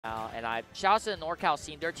And shout out to the NorCal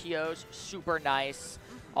scene. Their TOs super nice.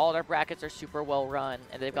 All their brackets are super well run,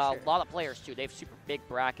 and they've got a lot of players too. They have super big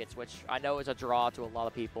brackets, which I know is a draw to a lot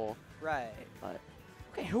of people. Right. But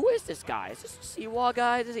okay, who is this guy? Is this a Siwa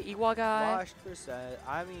guy? Is it Iwa guy? Washed percent.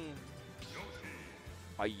 I mean,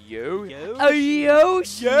 a Yoshi. A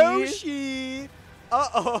Yoshi. Yoshi.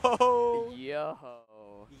 Uh-oh.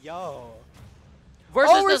 Yo.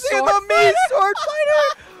 Versus we're the seeing the Mii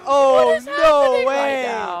Swordfighter. Oh, no way. Right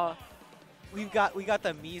now? We got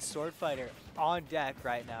the Mii Swordfighter on deck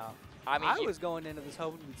right now. I mean, I was going into this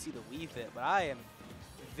hoping we'd see the Wii Fit, but I am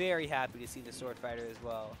very happy to see the Swordfighter as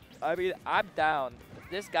well. I mean, I'm down.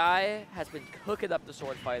 This guy has been cooking up the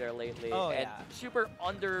Swordfighter lately, and super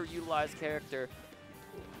underutilized character.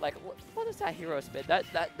 Like, what is that hero spin? That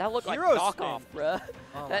looked like knockoff, bruh.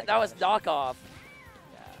 Oh that was knockoff.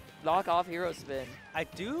 Knockoff hero spin. I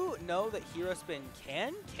do know that hero spin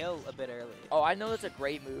can kill a bit early. Oh, I know that's a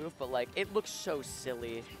great move, but like it looks so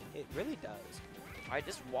silly. It really does. Alright,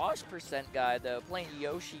 this wash percent guy though, playing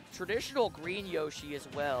Yoshi, traditional green Yoshi as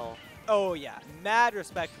well. Oh yeah, mad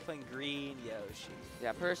respect for playing green Yoshi.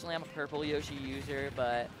 Yeah, personally I'm a purple Yoshi user,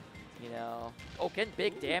 but you know, getting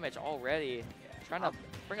big damage already. Yeah. Trying to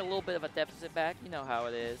bring a little bit of a deficit back. You know how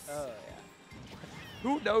it is. Oh yeah.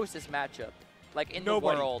 Who knows this matchup? Like in the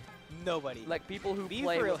world. Nobody. Like people who Be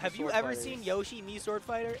play for real. with Have you ever seen Yoshi Mii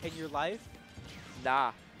Swordfighter in your life?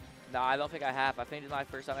 Nah. Nah, I don't think I have. I think it's my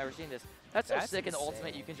first time ever seen this. That's so sick in insane.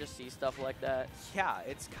 Ultimate you can just see stuff like that. Yeah,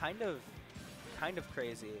 it's kind of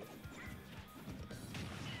crazy.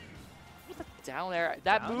 Down air.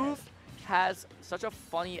 That move has such a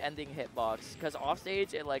funny ending hitbox because off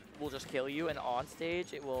stage it like will just kill you, and on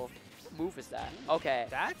stage it will. What move is that? Okay.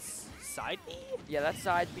 That's side B? Yeah, that's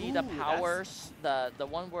side B. Ooh, the power, the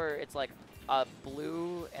one where it's like a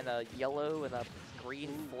blue and a yellow and a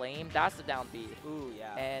green flame. That's the down B. Ooh,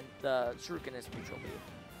 yeah. And the shuriken is neutral B.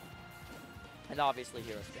 And obviously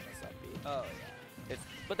hero spin is side B. Oh yeah.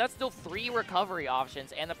 But that's still 3 recovery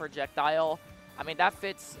options and the projectile. I mean that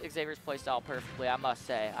fits Xavier's playstyle perfectly. I must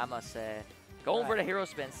say. Going for the hero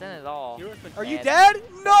spin, send it all. Hero spin. Are you dead?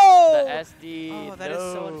 No! The SD. Oh, that is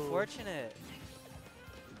so unfortunate.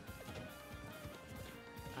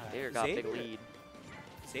 Xavier got a big lead.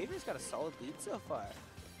 Xavier's got a solid lead so far.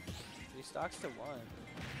 3 stocks to 1.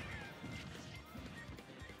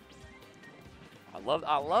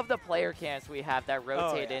 I love the player cams we have that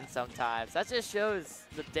rotate in sometimes. That just shows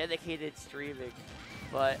the dedicated streaming.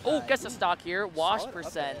 But gets a stock here. Wash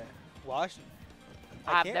percent. Wash.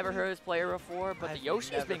 I've never heard of this player before, but the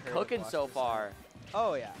Yoshi's been cooking so far.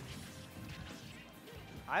 Oh yeah.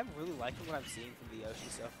 I'm really liking what I'm seeing from the Yoshi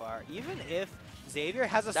so far. Even if Xavier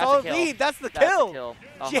has a solid lead, that's the kill.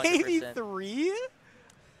 JV3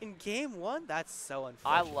 in game 1. That's so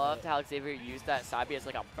unfortunate. I loved how Xavier used that side B as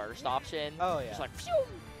like a burst option. Oh yeah. Just like phew.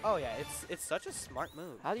 Oh yeah, it's such a smart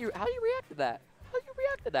move. How do you react to that? How do you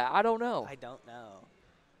react to that? I don't know. I don't know.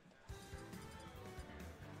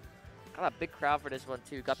 Got a big crowd for this one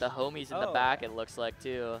too. Got the homies in the back. It looks like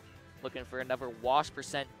too, looking for another wash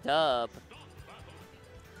percent dub.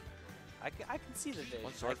 I can see the vision.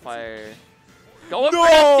 One Swordfighter. Going for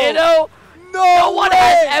that Ditto? No one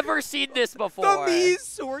has ever seen this before. The Mii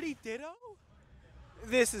Swordy Ditto?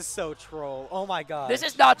 This is so troll. Oh my god. This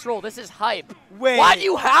is not troll. This is hype. Wait. Why do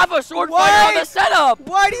you have a Swordfighter on the setup?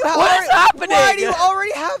 Why do you have What is happening? Why do you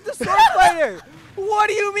already have the Swordfighter? What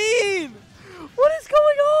do you mean? What is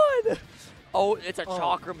going on? Oh, it's a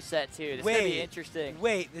Chakram set too. This is gonna be interesting.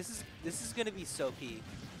 Wait, this is gonna be so peak.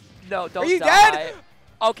 No, don't die. Are you dead?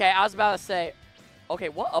 Okay, I was about to say. Okay,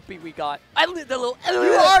 what up B we got? The little.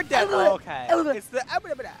 You are dead. Okay. It's the. Oh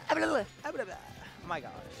my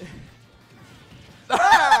god.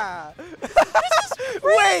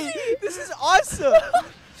 Wait, this is awesome.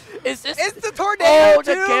 Is this? It's the tornado. Oh,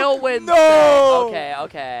 the gale wind. No.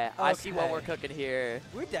 Okay. I see what we're cooking here.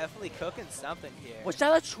 We're definitely cooking something here. Was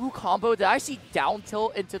that a true combo? Did I see down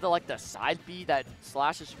tilt into the side B that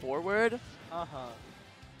slashes forward?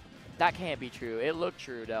 That can't be true. It looked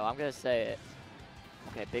true though. I'm gonna say it.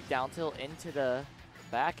 Okay, big down tilt into the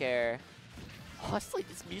back air. Honestly,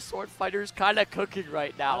 this Mii Swordfighter is kind of cooking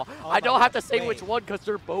right now. I don't have to say which one because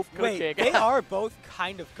they're both cooking. Wait, they are both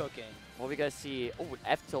kind of cooking. What we gotta see? Oh,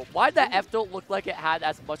 F tilt. Why did that F tilt look like it had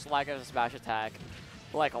as much lag as a smash attack?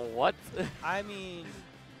 Like what? I mean,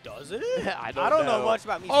 does it? I don't know much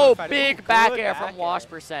about Mii Oh, Swordfighter. big back air from wash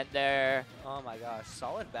percent there. Oh my gosh,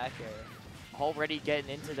 solid back air. Already getting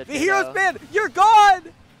into the hero spin. You're gone.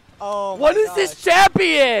 Oh my What is this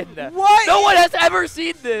champion? What? No one has ever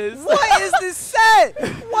seen this. What is this set?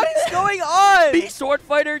 What is going on? Mii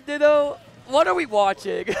Swordfighter Ditto What are we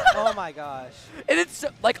watching? Oh my gosh. And it's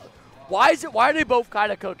like, why are they both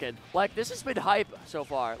kind of cooking? Like, this has been hype so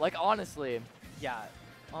far. Like, honestly. Yeah.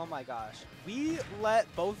 Oh my gosh. We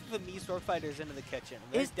let both of the Mii Swordfighters into the kitchen.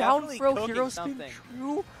 Is down throw hero spin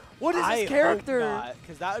true? What is this character? I hope not,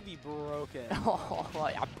 because that would be broken. Oh,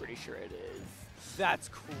 I'm pretty sure it is. That's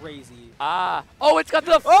crazy. Oh, it's got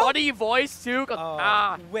the funny voice too.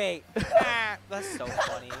 Wait. That's so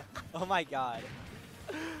funny. Oh my god.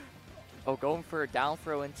 Oh, going for a down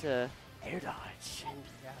throw into air dodge.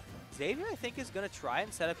 Yeah. Xavier, I think, is going to try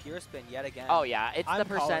and set up hero spin yet again. Oh, yeah. It's the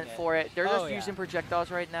percent for it. They're just using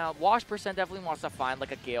projectiles right now. Wash percent definitely wants to find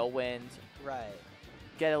like a gale wind. Right.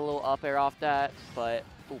 Get a little up air off that, but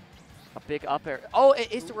a big up air. Oh,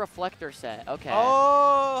 it is the reflector set. Okay.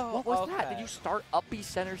 Oh, what was that? Did you start up B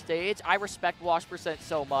center stage? I respect Wash percent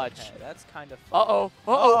so much. Okay, that's kind of fun.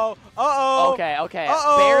 Uh-oh. Okay.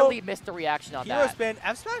 Barely missed the reaction on hero spin.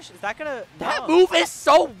 F smash? Is that going to... That move is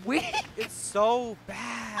so weak. It's so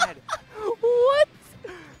bad. What?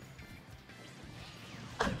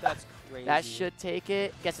 That's crazy. That should take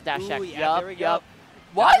it. Gets a dash check. Yeah, there we go.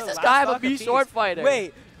 Why does this guy have a Mii Swordfighter?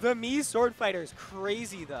 Wait, the Mii Swordfighter is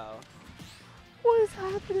crazy, though. What is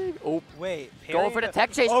happening? Oh, wait. Going for the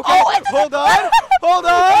tech chase. Okay. Oh, hold on. Hold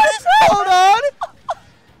on. Hold on.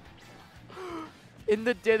 In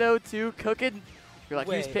the Ditto, too, cooking. You're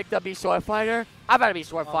like, he's picked up Mii Swordfighter. I've had a Mii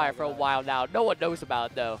Swordfighter for a while now. No one knows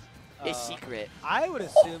about it, though. It's secret. I would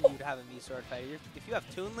assume you'd have a Mii Swordfighter. If you have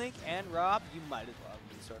Toon Link and Rob, you might as well have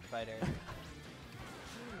a Mii Swordfighter.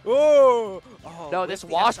 Oh! No, this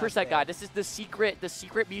Wash percent guy. This is the secret Mii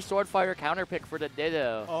Swordfighter counter pick for the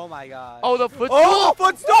Ditto. Oh my god. Oh, the footstool! Oh,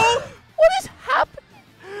 footstool! What is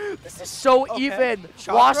happening? This is so even.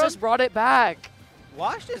 Wash just brought it back.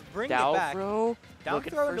 Wash just bring it down back. Throw. Down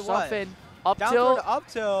Looking throw for into something. What? Up down tilt. Throw to up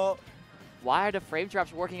tilt. Why are the frame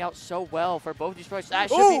drops working out so well for both these players? That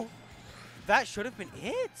should be. That should have been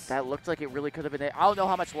it. That looked like it really could have been it. I don't know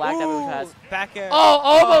how much lag that move has. Back air. Oh,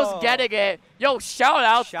 almost getting it. Yo, shout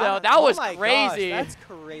out though. That was crazy. Gosh, that's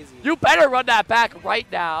crazy. You better run that back right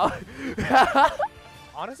now.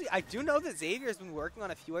 Honestly, I do know that Xavier's been working on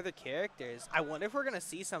a few other characters. I wonder if we're going to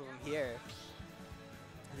see some of them here.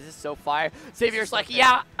 This is so fire. Xavier's like,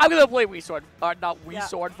 yeah, I'm going to play Wii Sword. Not Wii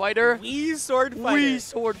Swordfighter. Wii Swordfighter. Wii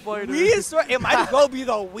Swordfighter. Wii Sword. It might as well be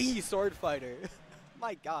the Wii Swordfighter.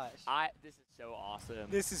 My gosh. This is so awesome.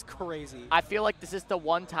 This is crazy. I feel like this is the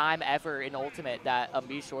one time ever in Ultimate that a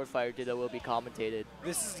Mii Swordfighter Ditto will be commentated.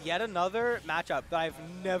 This is yet another matchup that I've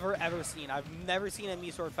never, ever seen. I've never seen a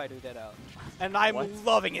Mii Swordfighter Ditto. And I'm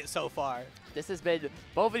loving it so far. This has been,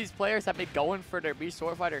 both of these players have been going for their Mii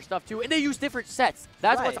Swordfighter stuff too, and they use different sets.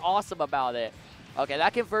 That's what's awesome about it. Okay,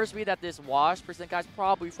 that confirms me that this Wash percent guy's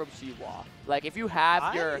probably from Siwa. Like, if you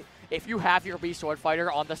have your Mii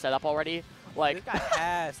Swordfighter on the setup already, like, this guy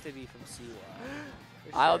has to be from Siwa.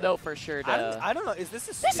 Sure. I don't know for sure, though. I don't know. Is this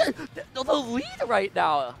This is the lead right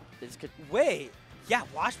now. This could wait. Yeah,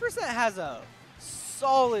 Wash percent has a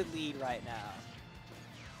solid lead right now.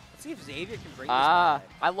 Let's see if Xavier can bring this back.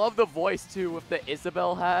 I love the voice, too, with the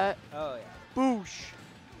Isabelle hat. Oh, yeah. Boosh.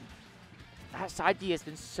 That side D has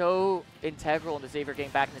been so integral in the Xavier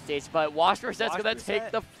getting back in the stage, but Wash percent's going to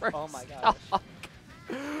take the first. Oh, my gosh.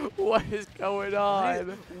 What is going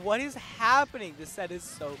on? What is happening? This set is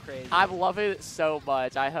so crazy. I'm loving it so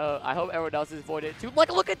much. I hope everyone else is enjoying it too.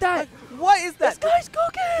 Like, look at that. What is that? This guy's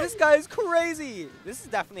cooking. This guy's crazy. This is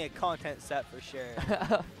definitely a content set for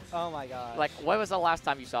sure. Oh my god. Like, when was the last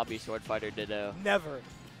time you saw Mii Swordfighter Ditto? Never.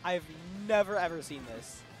 I've never ever seen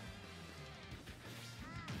this.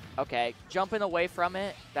 Okay, jumping away from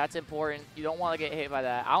it, that's important. You don't want to get hit by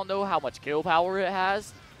that. I don't know how much kill power it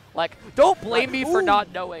has. Like, don't blame me for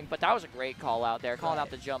not knowing, but that was a great call out there, calling out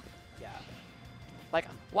the jump. Yeah. Like,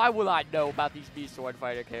 why would I know about these Mii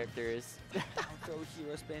Swordfighter characters? Down throw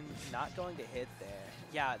hero spin, not going to hit there.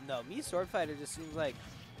 Yeah, no, Mii Swordfighter just seems like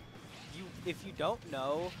if you don't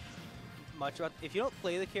know much about, if you don't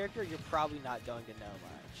play the character, you're probably not going to know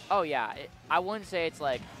much. Oh yeah, I wouldn't say it's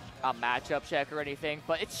like a matchup check or anything,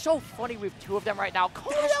 but it's so funny we have two of them right now.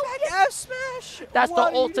 Dashback F smash! That's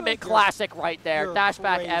the ultimate classic right there.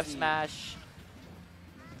 Dashback F smash.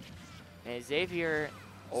 And Xavier,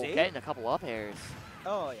 getting a couple up airs.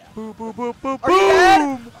 Oh yeah. Boom, boom, boom, boom, Are you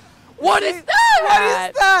dead? What is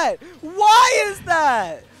that? What is that? Why is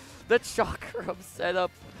that? The Chakram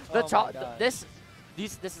setup. This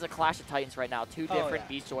is a Clash of Titans right now. Two different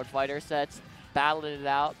Mii Swordfighter sets, battling it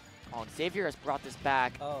out. Oh, Xavier has brought this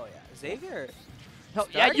back. Oh yeah, Xavier. No,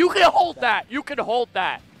 yeah, you can hold that. You can hold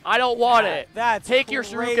that. I don't want it. That's Take your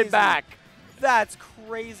shuriken back. That's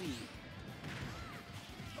crazy.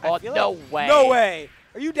 Oh, no way. No way.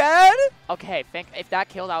 Are you dead? Okay, think if that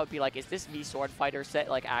killed, I would be like, is this me Swordfighter set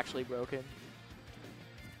like actually broken?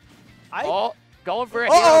 Oh, going for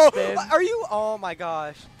a hero spin. Are you? Oh my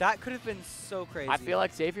gosh, that could have been so crazy. I feel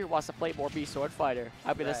like Xavier wants to play more me Swordfighter.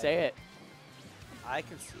 I'm gonna say it. I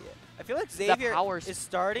can see it. I feel like Xavier is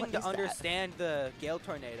starting to understand the Gale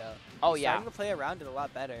Tornado. Oh He's starting to play around it a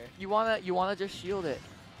lot better. You wanna just shield it.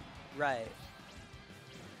 Right.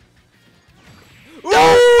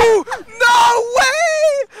 Ooh! No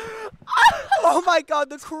way! Oh my god,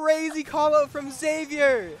 the crazy call out from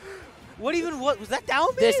Xavier. What was that down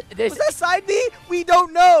B? Was that side B? We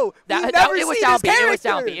don't know. It was down B. It was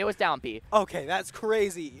down B. It was down B. Okay, that's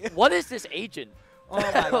crazy. What is this agent? Oh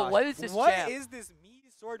my gosh. What is this What is this me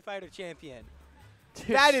Swordfighter champion?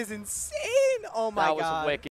 That is insane. Oh my god. That was wicked.